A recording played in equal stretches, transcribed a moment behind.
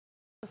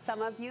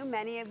Some of you,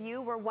 many of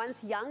you, were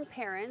once young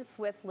parents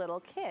with little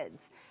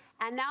kids.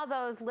 And now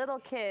those little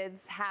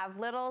kids have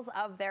littles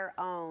of their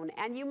own.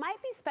 And you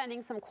might be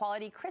spending some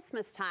quality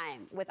Christmas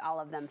time with all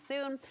of them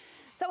soon.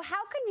 So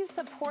how can you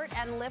support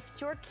and lift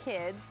your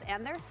kids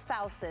and their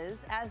spouses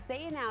as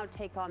they now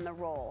take on the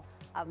role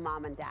of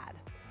mom and dad?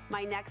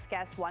 My next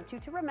guest wants you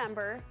to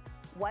remember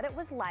what it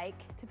was like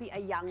to be a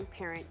young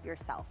parent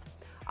yourself.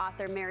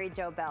 Author Mary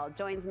Jo Bell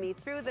joins me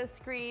through the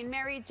screen.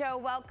 Mary Jo,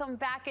 welcome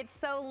back. It's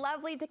so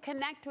lovely to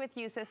connect with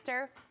you,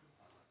 sister.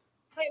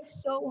 I am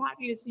so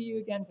happy to see you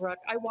again, Brooke.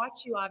 I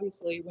watch you,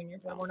 obviously, when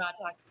we're not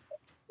talking.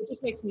 It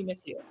just makes me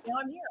miss you. Now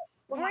I'm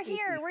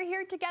here. We're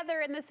here together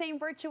in the same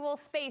virtual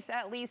space,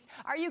 at least.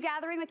 Are you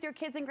gathering with your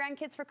kids and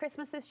grandkids for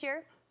Christmas this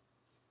year?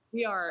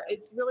 We are.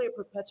 It's really a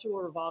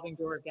perpetual revolving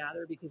door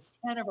gather because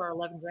 10 of our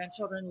 11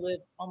 grandchildren live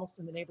almost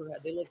in the neighborhood.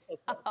 They live so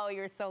close. Oh,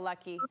 you're so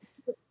lucky.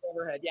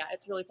 Neighborhood. Yeah,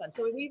 it's really fun.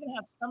 So we even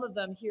have some of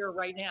them here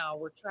right now.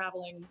 We're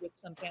traveling with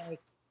some families.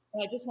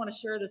 And I just want to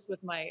share this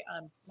with my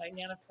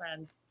Nana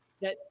friends,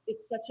 that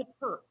it's such a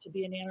perk to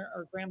be a Nana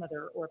or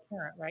grandmother or a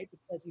parent, right?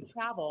 Because you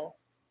travel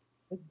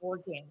with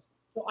board games.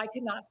 So I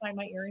could not find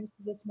my earrings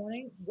this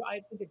morning.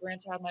 I think a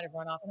grandchild might have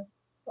run off on them.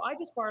 So I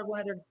just borrowed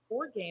one of their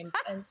board games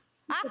and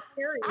took the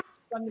cherries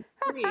from the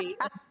tree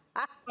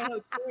in my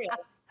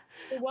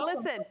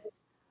hotel.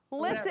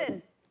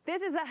 Listen.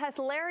 This is a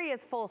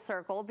hilarious full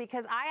circle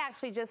because I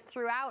actually just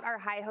threw out our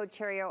Hi-Ho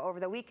Cheerio over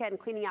the weekend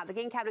cleaning out the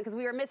game cabinet because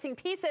we were missing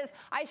pieces.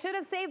 I should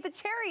have saved the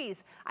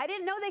cherries. I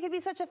didn't know they could be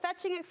such a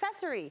fetching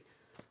accessory.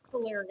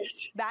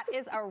 Hilarious. That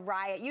is a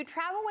riot. You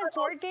travel with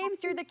board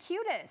games, you're the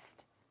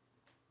cutest.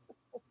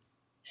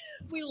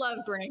 We love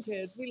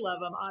grandkids. We love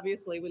them.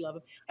 Obviously, we love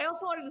them. I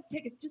also wanted to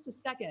take just a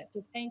second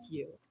to thank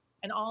you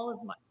and all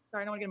of my,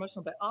 sorry, I don't want to get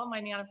emotional, but all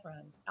my Nana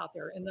friends out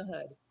there in the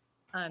hood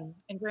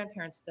and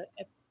grandparents that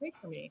have prayed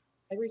for me.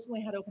 I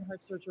recently had open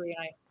heart surgery,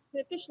 and I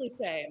can officially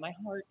say my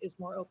heart is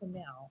more open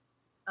now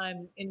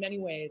in many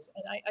ways.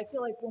 And I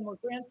feel like when we're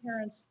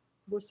grandparents,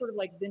 we're sort of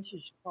like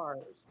vintage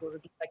cars. We're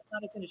just like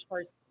not a vintage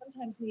cars.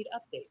 Sometimes need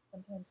updates.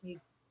 Sometimes need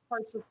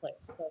parts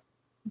replaced. So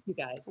thank you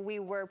guys. We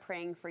were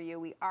praying for you.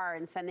 We are,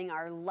 and sending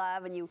our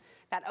love. And you,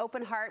 that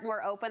open heart,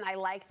 more open. I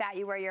like that.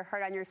 You wear your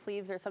heart on your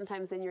sleeves or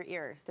sometimes in your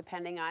ears,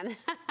 depending on.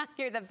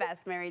 You're the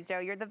best, Mary Jo.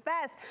 You're the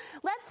best.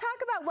 Let's talk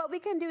about what we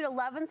can do to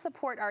love and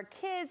support our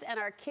kids and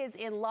our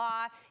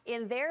kids-in-law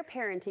in their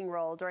parenting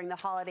role during the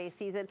holiday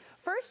season.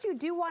 First, you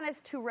do want us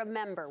to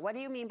remember. What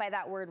do you mean by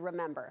that word,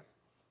 remember?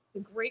 A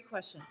great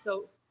question.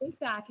 So think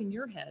back in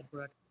your head,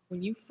 Brooke,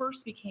 when you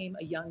first became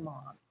a young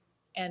mom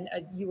and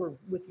you were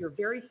with your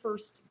very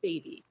first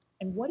baby.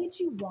 And what did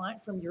you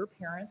want from your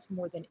parents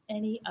more than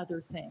any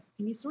other thing?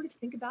 Can you sort of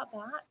think about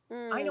that?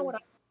 I know I'm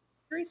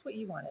curious what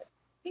you wanted.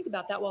 Think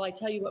about that while I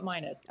tell you what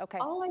mine is. Okay.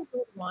 All I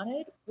really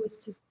wanted was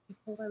to be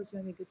told I was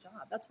doing a good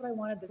job. That's what I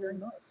wanted the very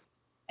most.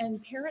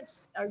 And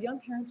parents, our young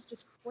parents,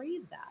 just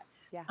crave that.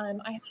 Yeah.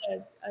 I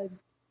had a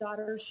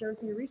daughter share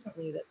with me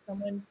recently that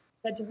someone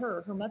said to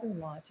her, her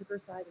mother-in-law took her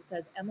aside and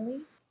said,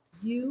 "Emily,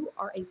 you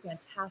are a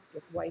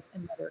fantastic wife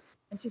and mother."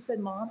 And she said,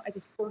 "Mom, I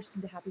just burst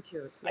into happy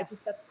tears." Yes.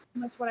 That's so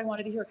much what I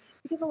wanted to hear.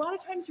 Because a lot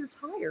of times you're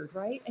tired,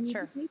 right? And you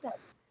just need that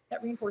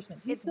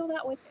reinforcement. Do you feel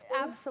that way?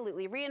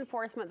 Absolutely.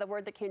 Reinforcement, the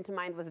word that came to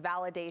mind was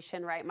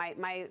validation, right?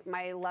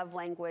 My love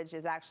language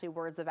is actually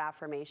words of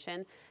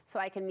affirmation. So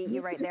I can meet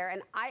you right there.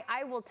 And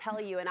I will tell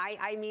you, and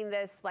I mean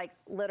this like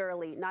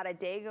literally, not a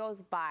day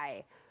goes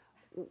by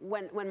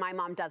when my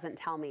mom doesn't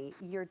tell me,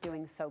 "You're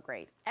doing so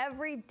great."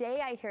 Every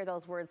day I hear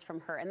those words from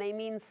her, and they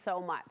mean so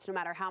much, no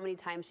matter how many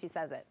times she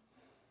says it.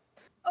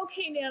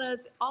 Okay,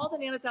 Nanas, all the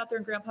Nanas out there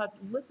and grandpas,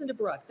 listen to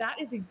Brooke. That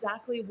is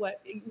exactly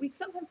what we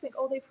sometimes think,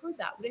 oh, they've heard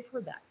that. They've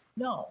heard that.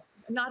 No,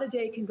 not a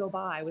day can go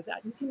by with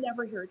that. You can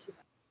never hear it too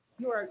much.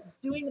 You are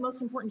doing the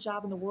most important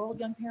job in the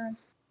world, young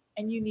parents,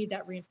 and you need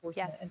that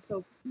reinforcement. Yes. And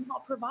so I'll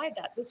provide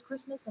that this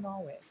Christmas and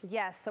always.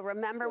 Yes, so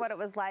remember what it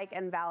was like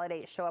and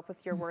validate, show up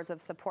with your words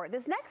of support.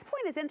 This next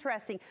point is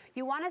interesting.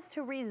 You want us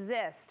to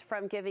resist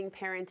from giving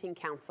parenting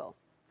counsel.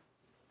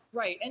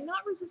 Right, and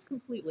not resist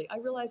completely. I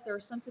realize there are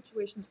some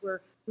situations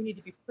where we need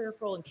to be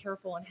prayerful and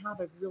careful and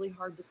have a really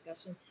hard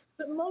discussion.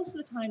 But most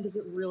of the time, does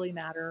it really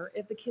matter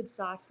if the kids'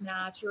 socks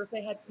match or if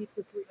they had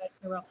pizza 3 nights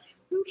in a row?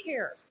 Who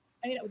cares?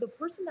 I mean, the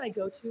person that I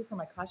go to for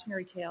my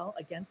cautionary tale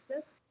against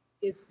this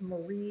is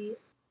Marie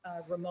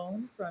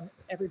Ramone from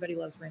Everybody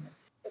Loves Raymond.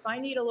 If I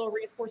need a little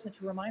reinforcement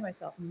to remind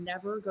myself,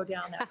 never go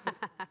down that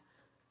path.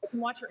 I can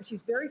watch her, and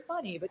she's very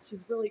funny, but she's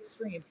really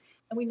extreme.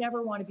 And we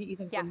never want to be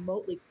even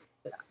remotely.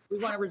 We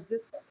want to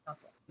resist that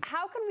counsel.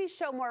 How can we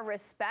show more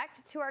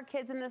respect to our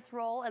kids in this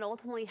role, and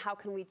ultimately, how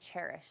can we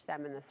cherish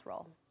them in this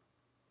role?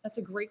 That's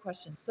a great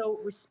question. So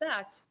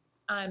respect,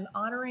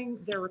 honoring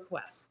their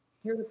requests.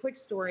 Here's a quick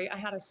story. I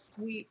had a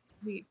sweet,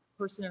 sweet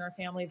person in our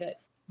family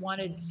that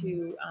wanted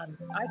to,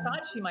 I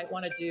thought she might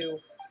want to do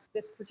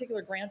this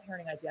particular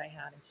grandparenting idea I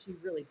had, and she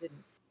really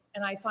didn't.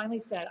 And I finally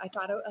said, I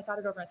thought it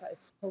over, and I thought,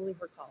 it's totally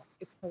her call.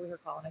 It's totally her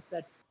call. And I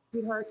said,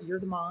 "Sweetheart, you're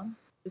the mom.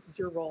 This is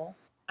your role.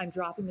 I'm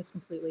dropping this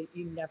completely.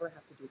 You never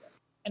have to do this."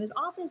 And as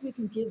often as we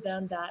can give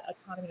them that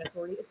autonomy and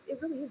authority, it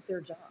really is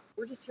their job.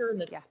 We're just here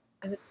Yeah.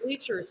 in the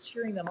bleachers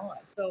cheering them on.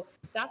 So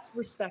that's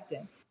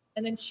respecting.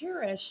 And then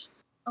cherish,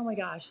 oh my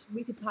gosh,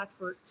 we could talk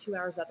for 2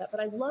 hours about that, but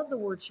I love the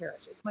word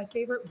cherish. It's my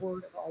favorite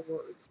word of all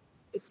words.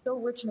 It's so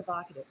rich and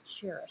evocative,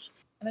 cherish.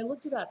 And I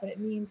looked it up, and it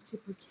means to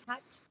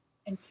protect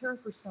and care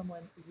for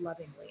someone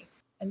lovingly.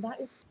 And that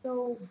is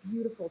so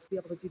beautiful to be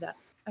able to do that.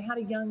 I had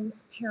a young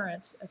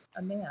parent,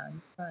 a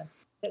man, son,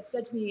 that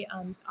said to me,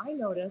 I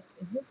noticed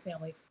in his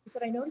family, he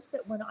said, I noticed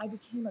that when I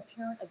became a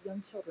parent of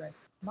young children,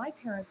 my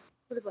parents,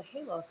 sort of a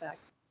halo effect,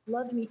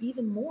 loved me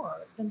even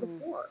more than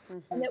before.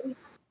 And that we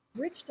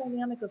rich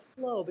dynamic of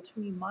flow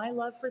between my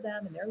love for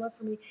them and their love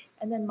for me,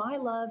 and then my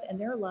love and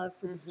their love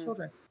for these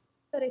children.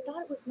 But I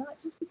thought it was not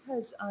just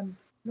because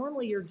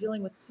normally you're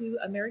dealing with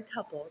a married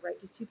couple, right?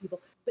 Just two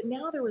people. But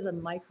now there was a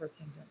micro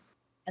kingdom,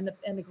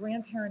 and the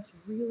grandparents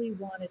really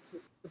wanted to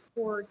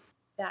support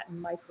that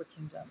micro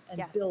kingdom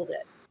and build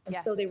it. And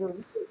so they were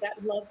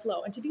that love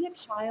flow, and to be a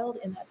child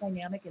in that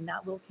dynamic in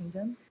that little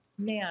kingdom.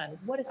 Man,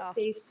 what a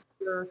safe,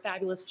 secure,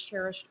 fabulous,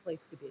 cherished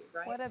place to be,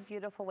 right? What a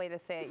beautiful way to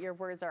say it. Your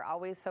words are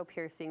always so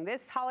piercing.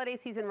 This holiday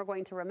season, we're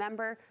going to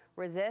remember,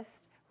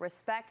 resist,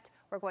 respect.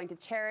 We're going to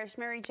cherish.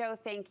 Mary Jo,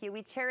 thank you.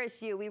 We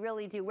cherish you. We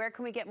really do. Where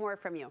can we get more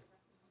from you?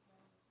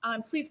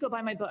 Please go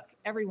buy my book,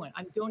 everyone.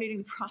 I'm donating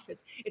the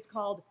profits. It's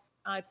called,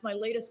 it's my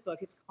latest book.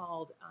 It's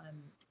called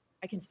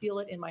I Can Feel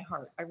It in My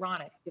Heart.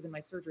 Ironic, given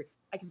my surgery.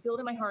 I Can Feel It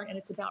in My Heart, and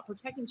it's about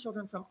protecting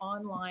children from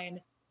online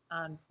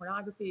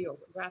pornography or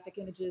graphic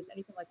images,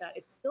 anything like that.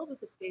 It's filled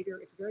with the Savior.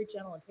 It's very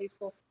gentle and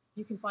tasteful.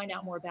 You can find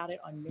out more about it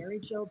on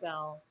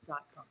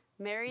maryjobell.com.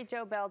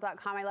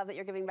 maryjobell.com. I love that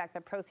you're giving back the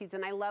proceeds,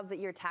 and I love that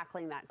you're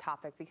tackling that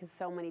topic because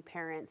so many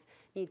parents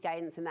need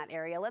guidance in that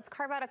area. Let's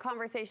carve out a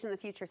conversation in the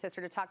future,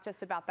 sister, to talk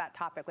just about that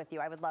topic with you.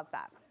 I would love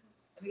that.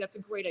 I think that's a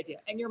great idea.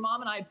 And your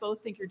mom and I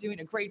both think you're doing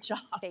a great job.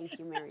 Thank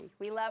you, Mary.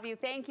 We love you.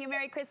 Thank you.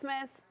 Merry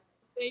Christmas.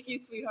 Thank you,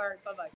 sweetheart. Bye-bye.